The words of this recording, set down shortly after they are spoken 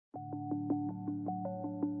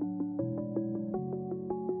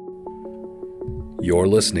You're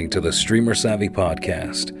listening to the Streamer Savvy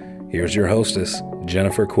Podcast. Here's your hostess,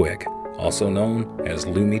 Jennifer Quick, also known as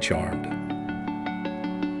Lumi Charmed.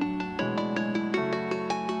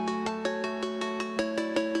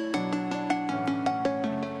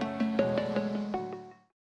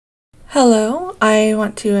 Hello, I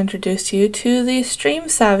want to introduce you to the Stream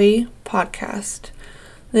Savvy Podcast.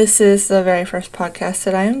 This is the very first podcast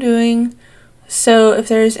that I am doing, so if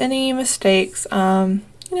there's any mistakes,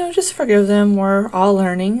 just forgive them. We're all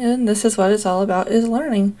learning, and this is what it's all about, is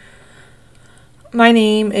learning. My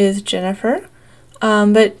name is Jennifer,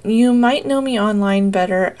 but you might know me online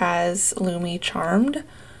better as Lumi Charmed.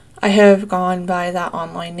 I have gone by that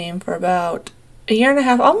online name for about a year and a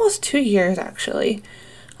half, almost 2 years actually.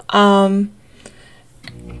 And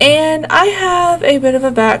I have a bit of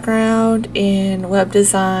a background in web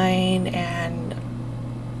design and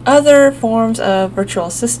other forms of virtual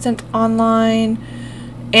assistant online,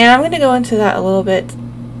 and I'm going to go into that a little bit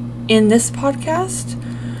in this podcast.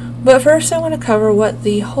 But first I want to cover what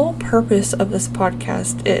the whole purpose of this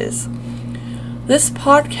podcast is. This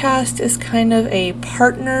podcast is kind of a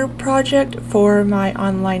partner project for my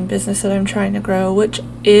online business that I'm trying to grow, which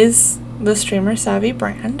is the Streamer Savvy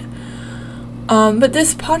brand. But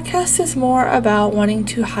this podcast is more about wanting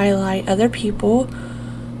to highlight other people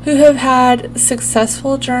who have had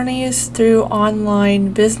successful journeys through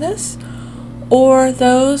online business, or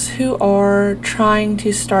those who are trying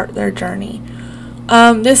to start their journey.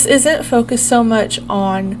 This isn't focused so much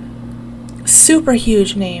on super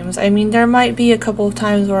huge names. I mean, there might be a couple of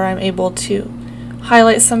times where I'm able to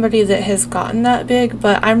highlight somebody that has gotten that big,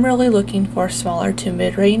 but I'm really looking for smaller to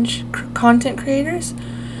mid-range content creators.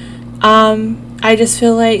 I just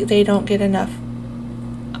feel like they don't get enough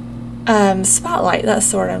spotlight. That's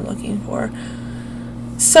the word I'm looking for.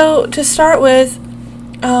 So to start with,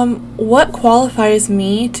 what qualifies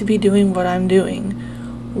me to be doing what I'm doing?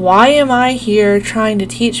 Why am I here trying to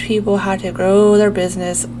teach people how to grow their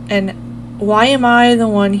business? And why am I the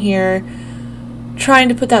one here trying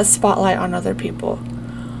to put that spotlight on other people?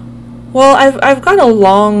 Well, I've got a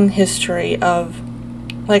long history of,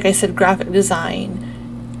 like I said, graphic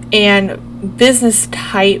design and business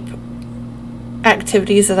type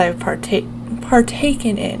activities that I've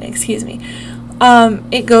partaken in,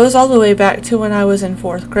 It goes all the way back to when I was in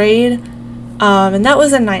 4th grade, and that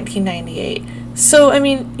was in 1998. So, I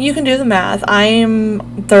mean, you can do the math. I'm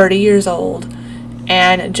 30 years old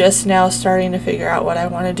and just now starting to figure out what I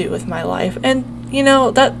want to do with my life. And,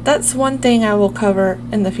 that's one thing I will cover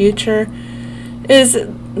in the future, is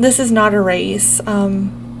this is not a race.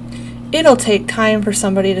 It'll take time for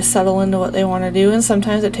somebody to settle into what they want to do, and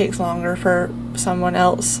sometimes it takes longer for someone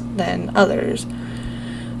else than others.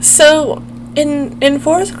 So, in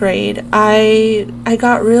 4th grade, I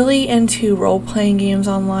got really into role-playing games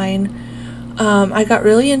online. I got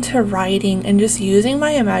really into writing and just using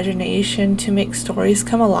my imagination to make stories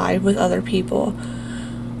come alive with other people.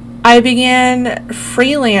 I began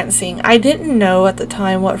freelancing. I didn't know at the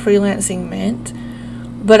time what freelancing meant,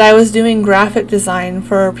 but I was doing graphic design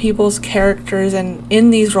for people's characters and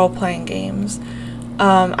in these role-playing games.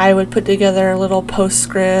 I would put together little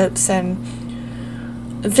postscripts and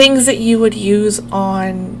things that you would use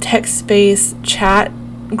on text-based chat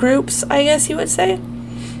groups, I guess you would say.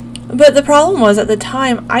 But the problem was, at the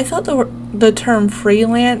time, I thought the term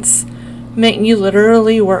freelance meant you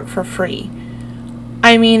literally work for free.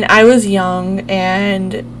 I mean, I was young,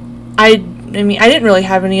 and I didn't really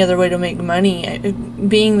have any other way to make money.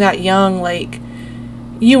 Being that young,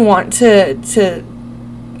 you want to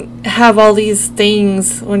have all these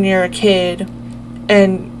things when you're a kid,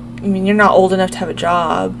 and you're not old enough to have a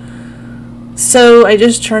job. So I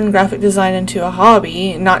just turned graphic design into a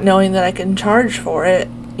hobby, not knowing that I can charge for it,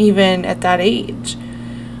 even at that age.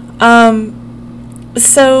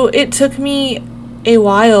 So it took me a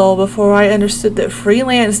while before I understood that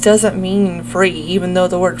freelance doesn't mean free, even though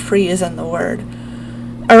the word free is in the word.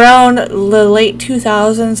 Around the late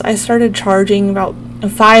 2000s, I started charging about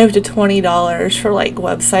 $5 to $20 for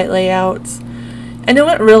website layouts, and it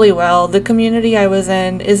went really well. The community I was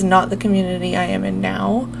in is not the community I am in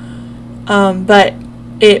now, but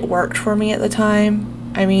it worked for me at the time.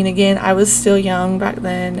 I mean, again, I was still young back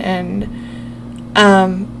then, and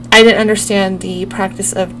I didn't understand the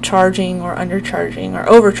practice of charging or undercharging or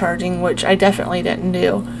overcharging, which I definitely didn't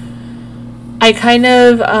do. I kind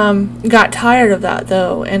of got tired of that,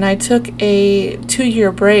 though, and I took a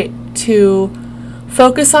 2-year break to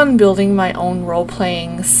focus on building my own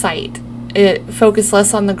role-playing site. It focused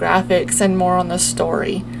less on the graphics and more on the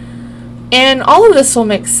story. And all of this will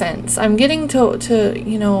make sense. I'm getting to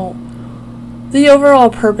the overall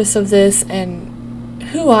purpose of this and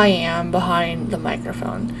who I am behind the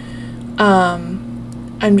microphone.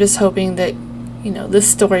 I'm just hoping that,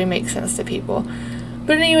 this story makes sense to people.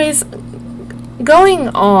 But anyways, going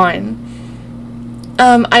on,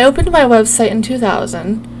 I opened my website in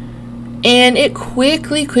 2000, and it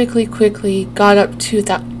quickly got up to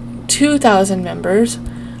 2,000 members.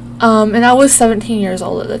 And I was 17 years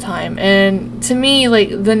old at the time. And to me,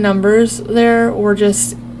 the numbers there were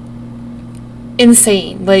just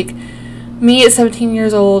insane. Me at 17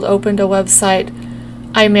 years old opened a website.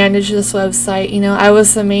 I managed this website. I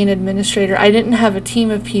was the main administrator. I didn't have a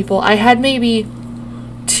team of people. I had maybe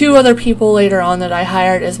 2 other people later on that I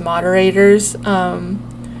hired as moderators.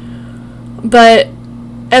 But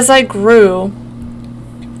as I grew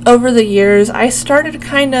over the years, I started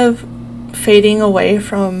kind of fading away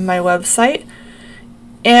from my website.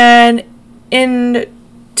 And in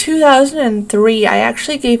 2003, I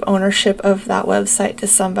actually gave ownership of that website to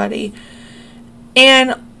somebody.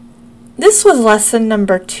 And this was lesson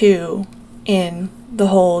number 2 in the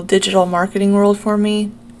whole digital marketing world for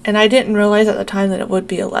me. And I didn't realize at the time that it would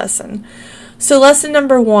be a lesson. So lesson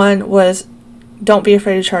number 1 was don't be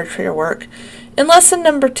afraid to charge for your work. And lesson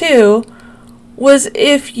number 2 was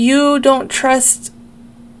if you don't trust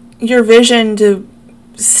your vision to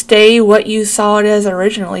stay what you saw it as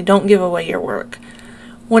originally, don't give away your work.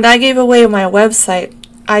 When I gave away my website,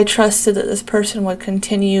 I trusted that this person would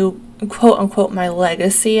continue, quote unquote, my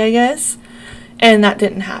legacy, I guess. And that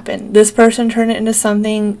didn't happen. This person turned it into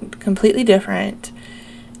something completely different.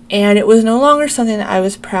 And it was no longer something that I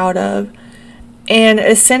was proud of. And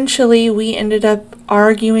essentially, we ended up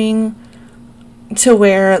arguing to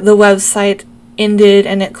where the website ended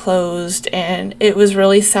and it closed. And it was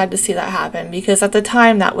really sad to see that happen because at the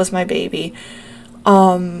time, that was my baby.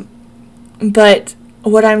 But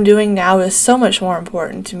what I'm doing now is so much more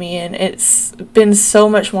important to me. And it's been so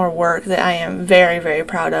much more work that I am very, very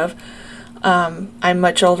proud of. I'm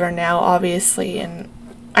much older now, obviously, and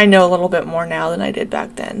I know a little bit more now than I did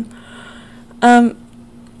back then.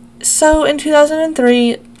 So in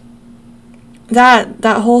 2003,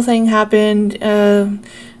 that whole thing happened.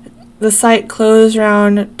 The site closed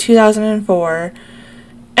around 2004.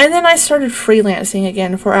 And then I started freelancing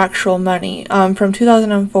again for actual money from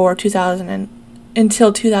 2004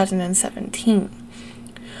 until 2017.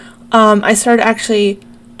 I started actually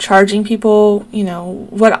charging people,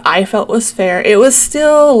 what I felt was fair. It was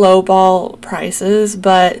still lowball prices,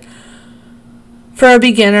 but for a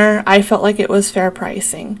beginner, I felt like it was fair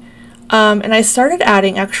pricing. And I started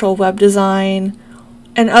adding actual web design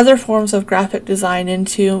and other forms of graphic design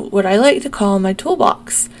into what I like to call my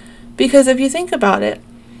toolbox. Because if you think about it,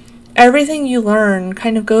 everything you learn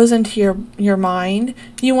kind of goes into your mind.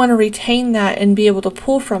 You want to retain that and be able to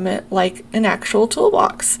pull from it like an actual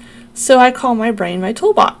toolbox. So I call my brain my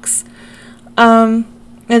toolbox. And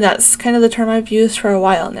that's kind of the term I've used for a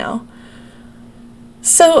while now.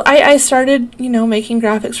 So I started, making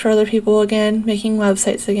graphics for other people again, making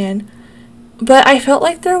websites again. But I felt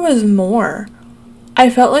like there was more. I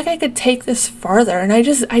felt like I could take this farther, and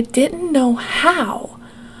I didn't know how.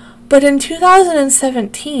 But in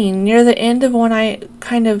 2017, near the end of when I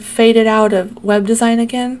kind of faded out of web design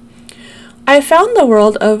again, I found the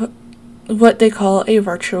world of what they call a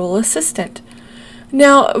virtual assistant.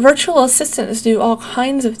 Now, virtual assistants do all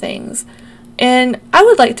kinds of things, and I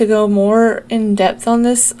would like to go more in depth on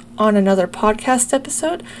this on another podcast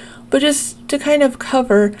episode, but just to kind of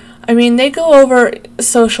cover, they go over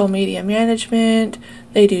social media management,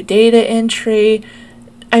 they do data entry.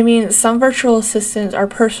 Some virtual assistants are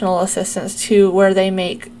personal assistants too, where they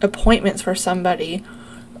make appointments for somebody.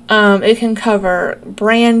 It can cover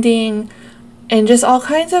branding and just all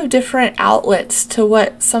kinds of different outlets to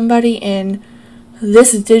what somebody in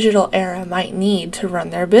this digital era might need to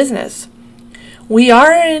run their business. We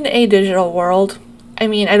are in a digital world. I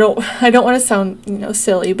don't want to sound,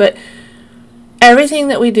 silly, but everything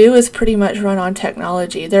that we do is pretty much run on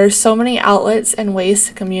technology. There's so many outlets and ways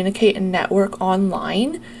to communicate and network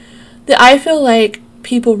online that I feel like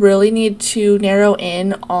people really need to narrow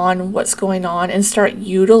in on what's going on and start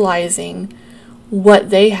utilizing what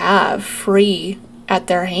they have free at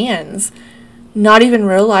their hands, not even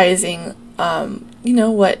realizing,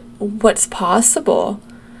 what's possible.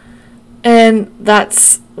 And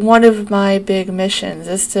that's one of my big missions,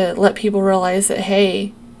 is to let people realize that,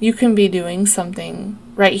 hey, you can be doing something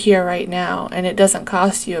right here, right now, and it doesn't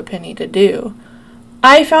cost you a penny to do.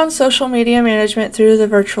 I found social media management through the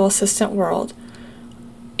virtual assistant world.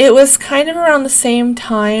 It was kind of around the same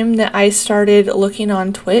time that I started looking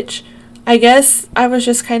on Twitch. I guess I was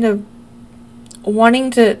just kind of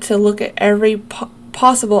wanting to look at every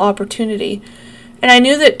possible opportunity. And I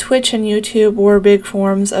knew that Twitch and YouTube were big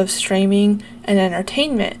forms of streaming and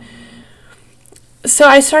entertainment. So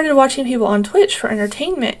I started watching people on Twitch for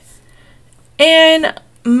entertainment. And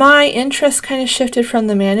my interest kind of shifted from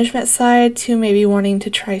the management side to maybe wanting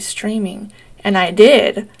to try streaming. And I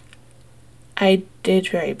did. I did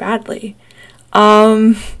very badly.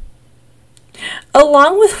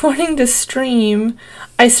 Along with wanting to stream,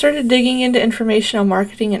 I started digging into information on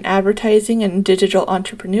marketing and advertising and digital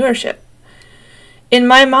entrepreneurship. In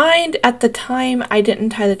my mind, at the time, I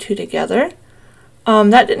didn't tie the two together.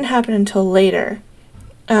 That didn't happen until later.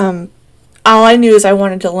 All I knew is I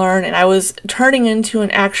wanted to learn, and I was turning into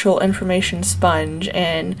an actual information sponge,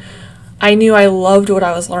 and I knew I loved what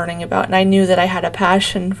I was learning about, and I knew that I had a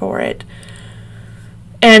passion for it.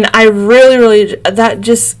 And I really,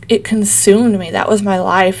 it consumed me. That was my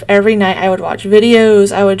life. Every night I would watch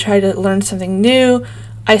videos. I would try to learn something new.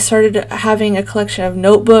 I started having a collection of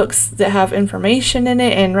notebooks that have information in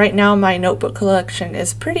it. And right now my notebook collection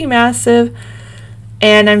is pretty massive.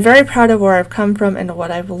 And I'm very proud of where I've come from and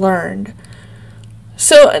what I've learned.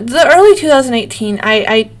 So the early 2018,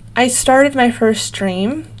 I started my first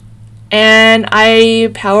stream. And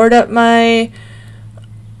I powered up my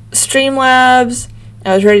Streamlabs.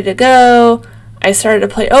 I was ready to go. I started to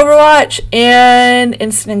play Overwatch and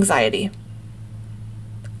instant anxiety.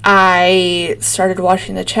 I started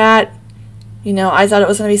watching the chat. I thought it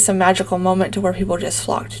was going to be some magical moment to where people just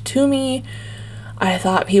flocked to me. I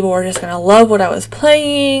thought people were just going to love what I was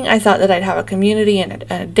playing. I thought that I'd have a community in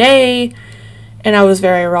a day, and I was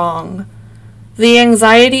very wrong. The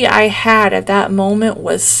anxiety I had at that moment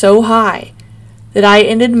was so high that I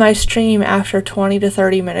ended my stream after 20 to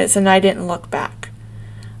 30 minutes and I didn't look back.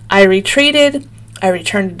 I retreated, I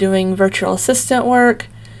returned to doing virtual assistant work,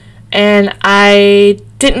 and I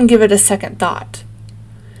didn't give it a second thought.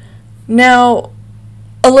 Now,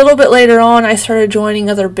 a little bit later on, I started joining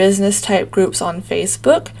other business type groups on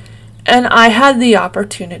Facebook, and I had the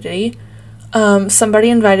opportunity. Somebody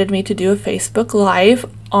invited me to do a Facebook Live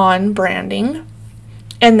on branding,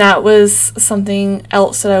 and that was something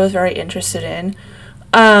else that I was very interested in.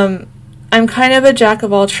 I'm kind of a jack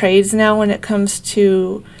of all trades now when it comes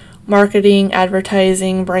to marketing,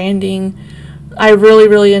 advertising, branding. I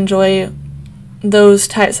really enjoy those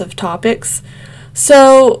types of topics.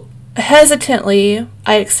 So hesitantly,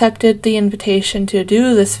 I accepted the invitation to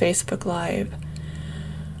do this Facebook Live.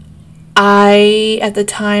 I, at the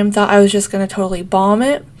time, thought I was just going to totally bomb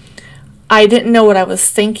it. I didn't know what I was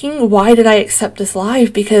thinking. Why did I accept this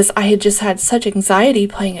live? Because I had just had such anxiety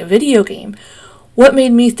playing a video game. What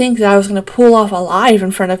made me think that I was going to pull off a live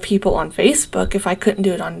in front of people on Facebook if I couldn't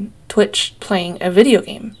do it on Twitch playing a video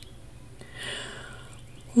game?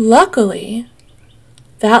 Luckily,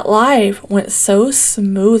 that live went so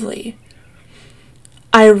smoothly.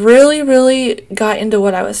 I really got into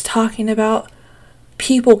what I was talking about.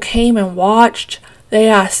 People came and watched. They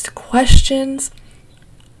asked questions.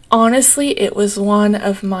 Honestly, it was one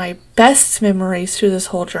of my best memories through this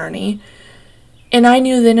whole journey. And I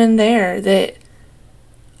knew then and there that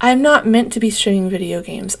I'm not meant to be streaming video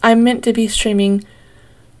games. I'm meant to be streaming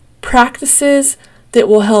practices that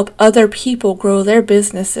will help other people grow their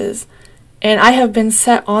businesses. And I have been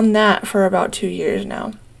set on that for about 2 years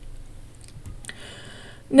now.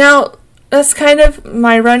 Now, that's kind of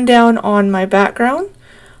my rundown on my background.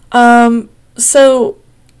 So,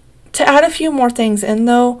 to add a few more things in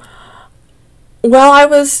though, while I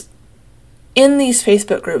was in these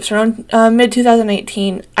Facebook groups around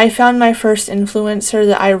mid-2018, I found my first influencer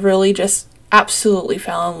that I really just absolutely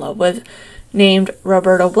fell in love with, named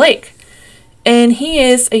Roberto Blake. And he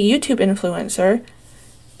is a YouTube influencer.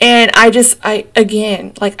 And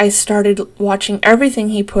I started watching everything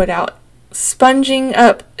he put out, sponging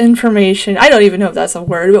up information. I don't even know if that's a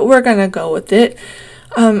word, but we're gonna go with it.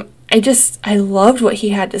 I loved what he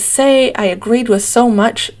had to say. I agreed with so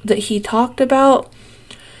much that he talked about.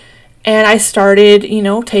 And I started,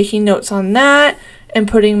 taking notes on that and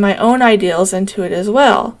putting my own ideals into it as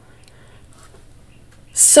well.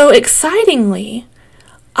 So excitingly,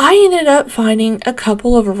 I ended up finding a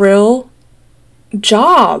couple of real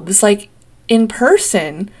jobs, like in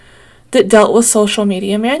person, that dealt with social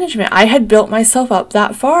media management. I had built myself up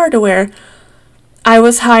that far to where I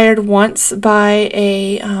was hired once by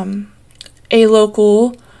a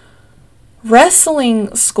local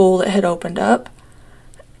wrestling school that had opened up.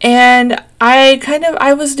 And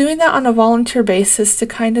I was doing that on a volunteer basis to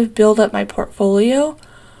kind of build up my portfolio.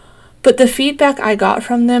 But the feedback I got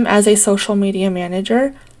from them as a social media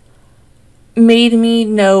manager made me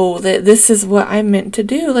know that this is what I'm meant to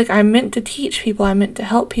do. Like, I'm meant to teach people, I'm meant to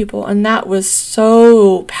help people. And that was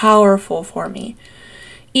so powerful for me.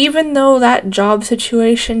 even though that job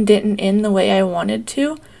situation didn't end the way I wanted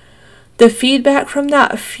to, the feedback from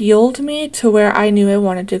that fueled me to where I knew I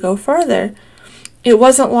wanted to go further. It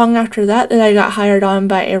wasn't long after that I got hired on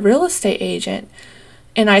by a real estate agent,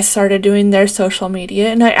 and I started doing their social media,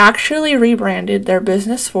 and I actually rebranded their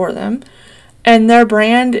business for them, and their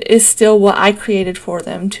brand is still what I created for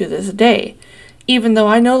them to this day. Even though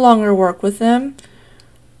I no longer work with them,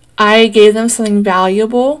 I gave them something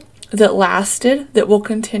valuable that lasted, that will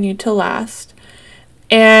continue to last.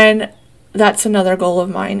 And that's another goal of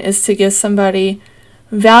mine, is to give somebody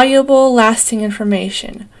valuable, lasting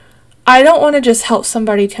information. I don't want to just help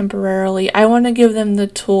somebody temporarily. I want to give them the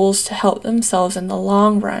tools to help themselves in the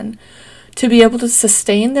long run, to be able to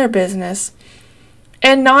sustain their business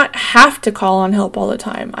and not have to call on help all the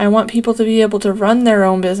time. I want people to be able to run their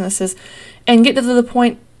own businesses and get to the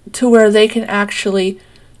point to where they can actually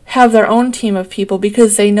have their own team of people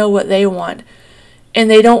because they know what they want. And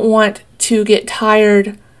they don't want to get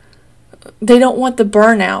tired. They don't want the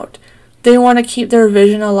burnout. They want to keep their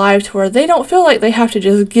vision alive to where they don't feel like they have to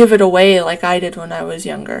just give it away like I did when I was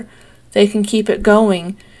younger. They can keep it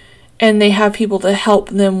going, and they have people to help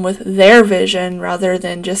them with their vision rather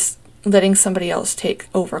than just letting somebody else take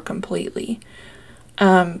over completely.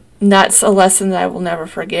 That's a lesson that I will never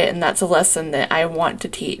forget, and that's a lesson that I want to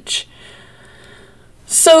teach.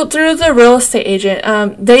 So through the real estate agent,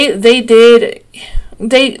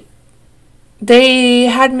 they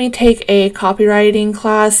had me take a copywriting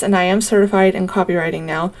class, and I am certified in copywriting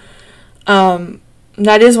now.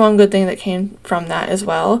 That is one good thing that came from that as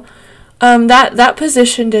well. That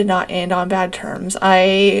position did not end on bad terms.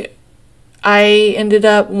 I ended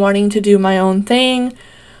up wanting to do my own thing.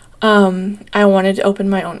 I wanted to open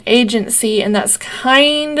my own agency, and that's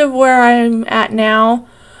kind of where I'm at now.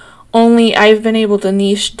 Only I've been able to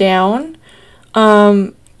niche down.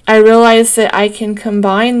 I realized that I can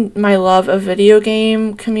combine my love of video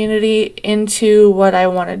game community into what I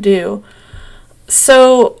want to do.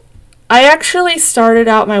 So I actually started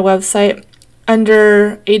out my website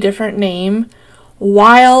under a different name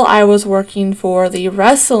while I was working for the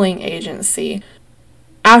wrestling agency.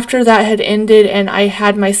 After that had ended and I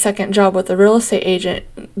had my second job with the real estate agent,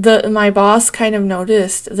 my boss kind of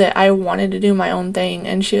noticed that I wanted to do my own thing,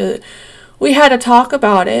 and we had a talk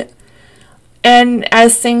about it. And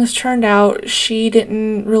as things turned out, she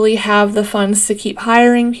didn't really have the funds to keep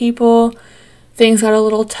hiring people. Things got a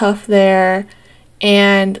little tough there,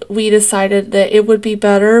 and we decided that it would be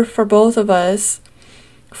better for both of us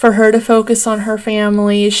for her to focus on her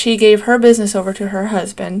family. She gave her business over to her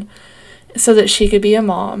husband so that she could be a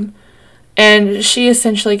mom. And she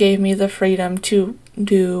essentially gave me the freedom to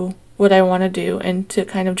do what I want to do and to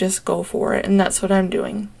kind of just go for it. And that's what I'm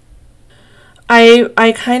doing.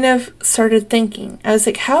 I kind of started thinking, I was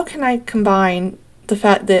like, how can I combine the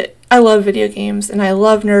fact that I love video games and I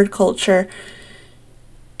love nerd culture,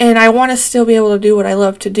 and I want to still be able to do what I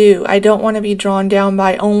love to do. I don't want to be drawn down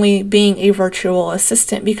by only being a virtual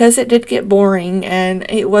assistant, because it did get boring and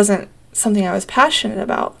it wasn't something I was passionate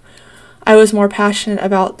about. I was more passionate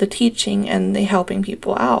about the teaching and the helping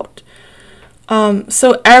people out.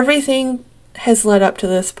 So everything has led up to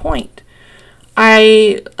this point.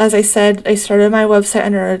 As I said, I started my website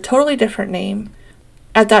under a totally different name.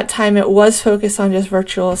 At that time, it was focused on just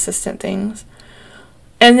virtual assistant things.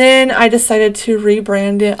 And then I decided to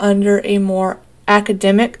rebrand it under a more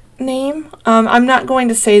academic name. I'm not going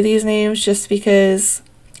to say these names just because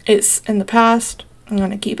it's in the past. I'm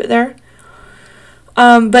going to keep it there.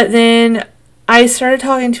 But then I started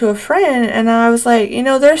talking to a friend, and I was like,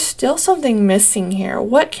 there's still something missing here.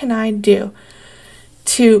 What can I do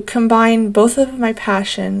to combine both of my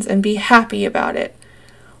passions and be happy about it?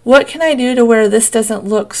 What can I do to where this doesn't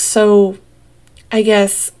look so, I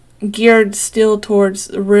guess, geared still towards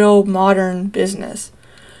real modern business?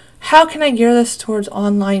 How can I gear this towards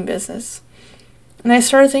online business? And I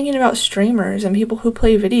started thinking about streamers and people who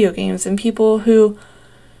play video games and people who,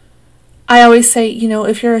 I always say,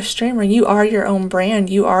 if you're a streamer, you are your own brand.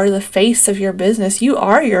 You are the face of your business. You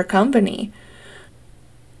are your company.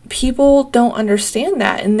 People don't understand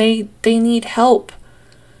that, and they need help.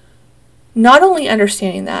 Not only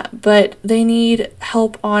understanding that, but they need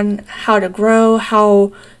help on how to grow,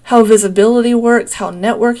 how visibility works, how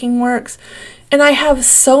networking works. And I have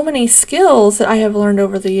so many skills that I have learned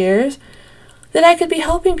over the years that I could be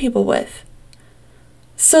helping people with.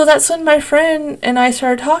 So that's when my friend and I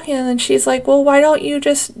started talking, and then she's like, well, why don't you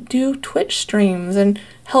just do Twitch streams and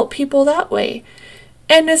help people that way?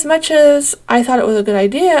 And as much as I thought it was a good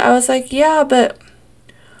idea, I was like, yeah, but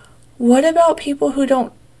what about people who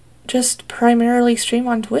don't just primarily stream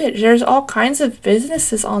on Twitch? There's all kinds of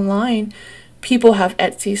businesses online People have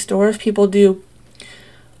Etsy stores. People do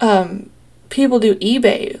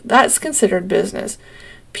eBay. That's considered business.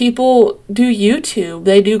 People do YouTube.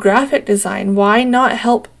 They do graphic design. Why not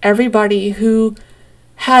help everybody who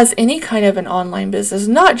has any kind of an online business?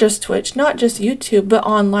 Not just Twitch, not just YouTube, but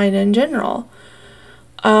online in general.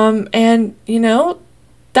 And,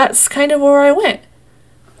 that's kind of where I went.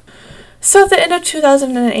 So at the end of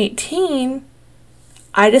 2018,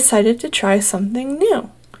 I decided to try something new.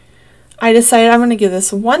 I decided I'm going to give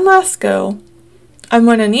this one last go. I'm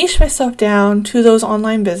going to niche myself down to those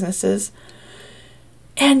online businesses.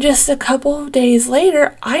 And just a couple of days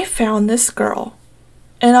later, I found this girl.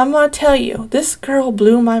 And I'm going to tell you, this girl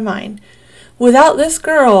blew my mind. Without this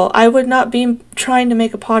girl, I would not be trying to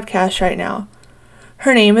make a podcast right now.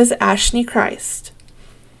 Her name is Ashley Christ.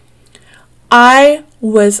 I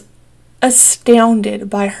was astounded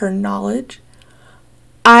by her knowledge.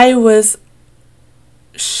 I was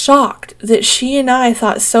shocked that she and I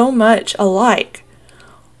thought so much alike.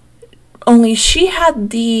 Only she had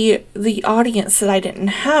the audience that I didn't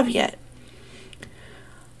have yet.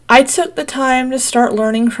 I took the time to start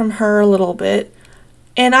learning from her a little bit,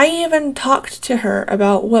 and I even talked to her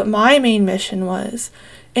about what my main mission was.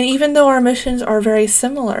 And even though our missions are very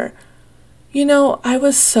similar, I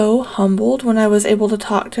was so humbled when I was able to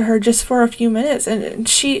talk to her just for a few minutes. And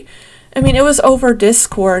she, it was over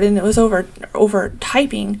Discord and it was over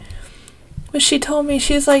typing. But she told me,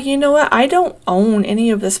 she's like, you know what? I don't own any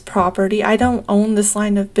of this property. I don't own this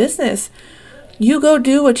line of business. You go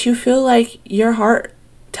do what you feel like your heart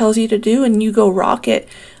tells you to do, and you go rock it.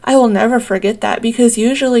 I will never forget that, because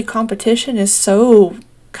usually competition is so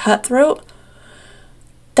cutthroat.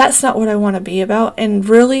 That's not what I want to be about. And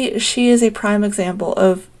really, she is a prime example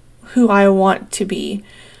of who I want to be.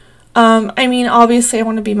 Obviously I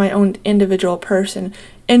want to be my own individual person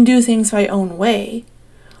and do things my own way.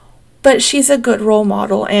 But she's a good role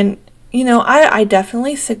model, and, I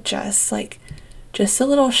definitely suggest, just a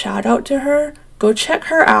little shout out to her. Go check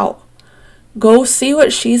her out. Go see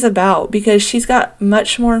what she's about, because she's got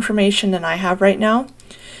much more information than I have right now.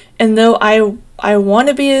 And though I want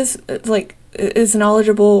to be as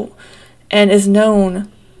knowledgeable and as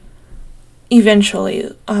known eventually,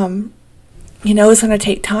 it's going to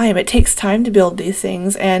take time. It takes time to build these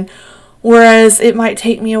things, and whereas it might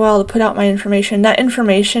take me a while to put out my information, that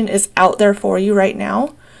information is out there for you right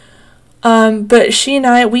now. But she and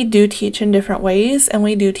I, we do teach in different ways, and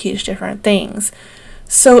we do teach different things.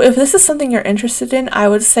 So if this is something you're interested in, I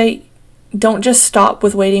would say don't just stop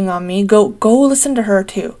with waiting on me. Go listen to her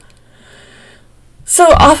too.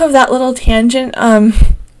 So off of that little tangent,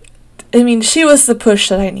 she was the push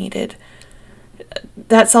that I needed.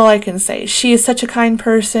 That's all I can say. She is such a kind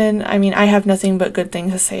person. I have nothing but good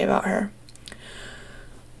things to say about her.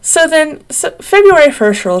 So February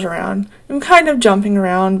 1st rolls around. I'm kind of jumping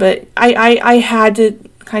around, but I had to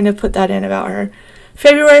kind of put that in about her.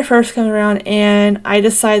 February 1st comes around, and I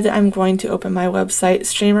decide that I'm going to open my website,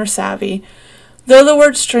 Streamer Savvy. Though the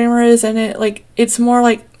word streamer is in it, it's more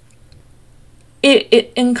like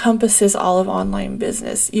it encompasses all of online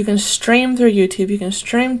business. You can stream through YouTube, you can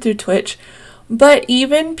stream through Twitch, but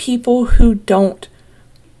even people who don't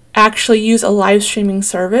actually use a live streaming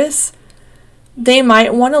service, they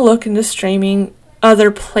might want to look into streaming other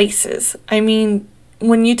places.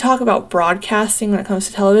 When you talk about broadcasting, when it comes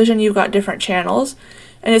to television, you've got different channels,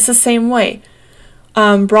 and it's the same way.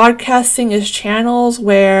 Broadcasting is channels,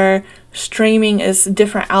 where streaming is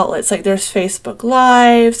different outlets. There's Facebook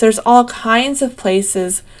Lives, there's all kinds of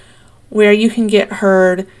places where you can get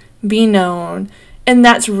heard, be known, and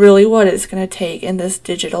that's really what it's going to take in this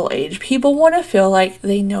digital age. People want to feel like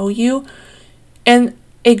they know you, and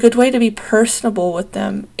a good way to be personable with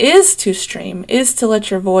them is to stream, is to let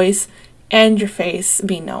your voice and your face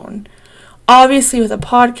be known. Obviously, with a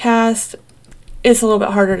podcast, it's a little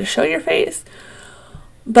bit harder to show your face,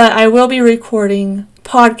 but I will be recording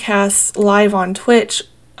podcasts live on Twitch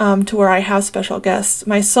to where I have special guests.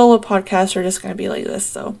 My solo podcasts are just going to be like this,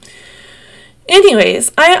 so.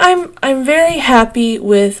 Anyways, I'm very happy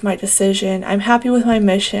with my decision. I'm happy with my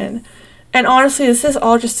mission. And honestly, this is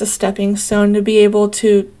all just a stepping stone to be able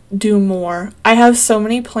to do more. I have so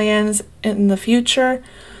many plans in the future.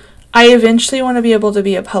 I eventually want to be able to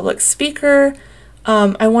be a public speaker.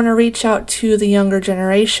 I want to reach out to the younger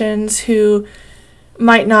generations who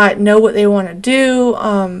might not know what they want to do.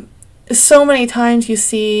 So many times you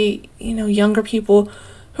see, younger people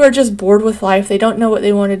who are just bored with life. They don't know what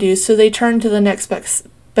they want to do, so they turn to the next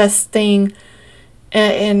best thing,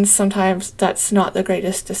 and sometimes that's not the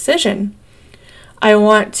greatest decision. I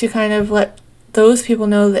want to kind of let those people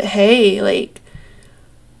know that, hey,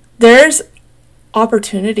 there's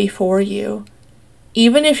opportunity for you.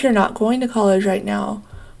 even if you're not going to college right now,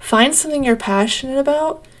 find something you're passionate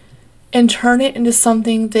about and turn it into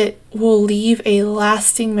something that will leave a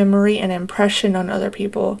lasting memory and impression on other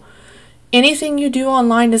people. Anything you do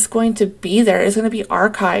online is going to be there. It's going to be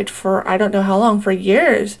archived for I don't know how long, for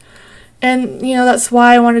years. And, that's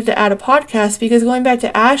why I wanted to add a podcast, because going back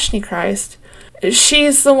to Ashley Christ,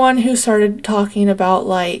 she's the one who started talking about,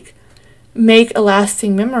 make a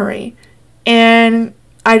lasting memory. And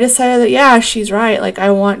I decided that, yeah, she's right.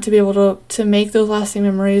 I want to be able to make those lasting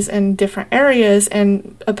memories in different areas,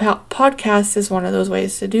 and a podcast is one of those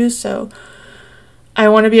ways to do so. I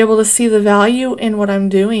want to be able to see the value in what I'm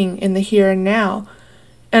doing in the here and now.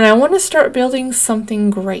 And I want to start building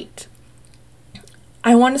something great.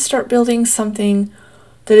 I want to start building something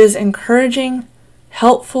that is encouraging,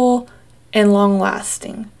 helpful, and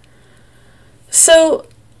long-lasting. So,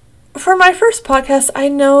 for my first podcast, I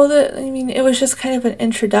know that, it was just kind of an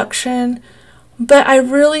introduction, but I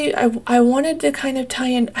wanted to kind of tie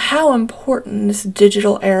in how important this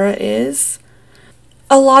digital era is.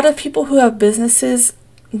 A lot of people who have businesses,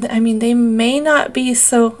 they may not be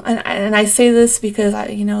so, and I say this because,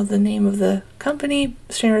 the name of the company,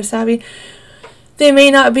 Streamer Savvy, they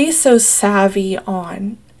may not be so savvy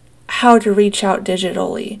on how to reach out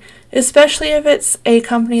digitally, especially if it's a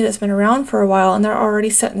company that's been around for a while and they're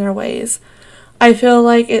already set in their ways. I feel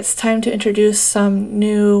like it's time to introduce some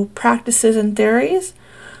new practices and theories.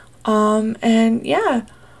 And yeah,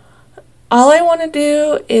 all I want to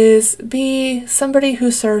do is be somebody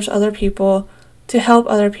who serves other people, to help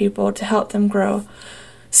other people, to help them grow.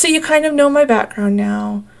 So you kind of know my background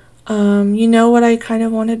now. You know what I kind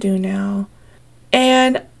of want to do now.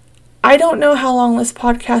 And I don't know how long this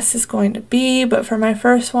podcast is going to be, but for my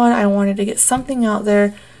first one, I wanted to get something out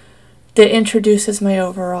there that introduces my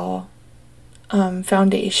overall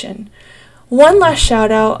foundation. One last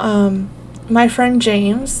shout out, my friend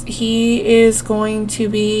James, he is going to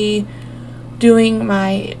be doing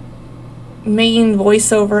my main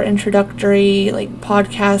voiceover introductory,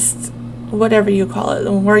 podcast, whatever you call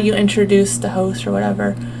it, where you introduce the host or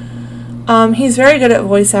whatever. He's very good at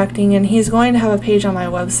voice acting, and he's going to have a page on my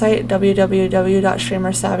website,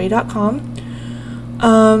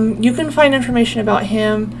 www.streamersavvy.com. You can find information about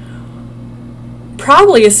him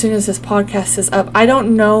probably as soon as this podcast is up. I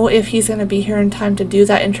don't know if he's going to be here in time to do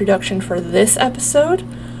that introduction for this episode,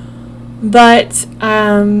 but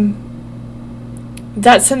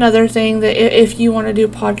that's another thing, that if you want to do a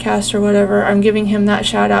podcast or whatever, I'm giving him that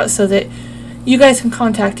shout out so that you guys can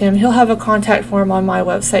contact him. He'll have a contact form on my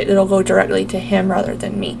website that'll go directly to him rather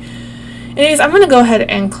than me. Anyways, I'm going to go ahead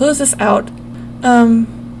and close this out.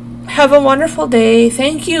 Have a wonderful day.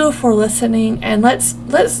 Thank you for listening, and let's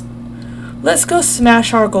go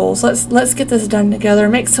smash our goals. Let's get this done together.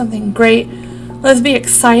 Make something great. Let's be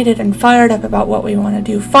excited and fired up about what we want to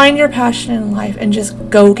do. Find your passion in life and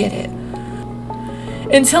just go get it.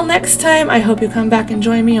 Until next time, I hope you come back and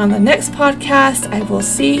join me on the next podcast. I will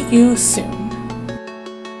see you soon.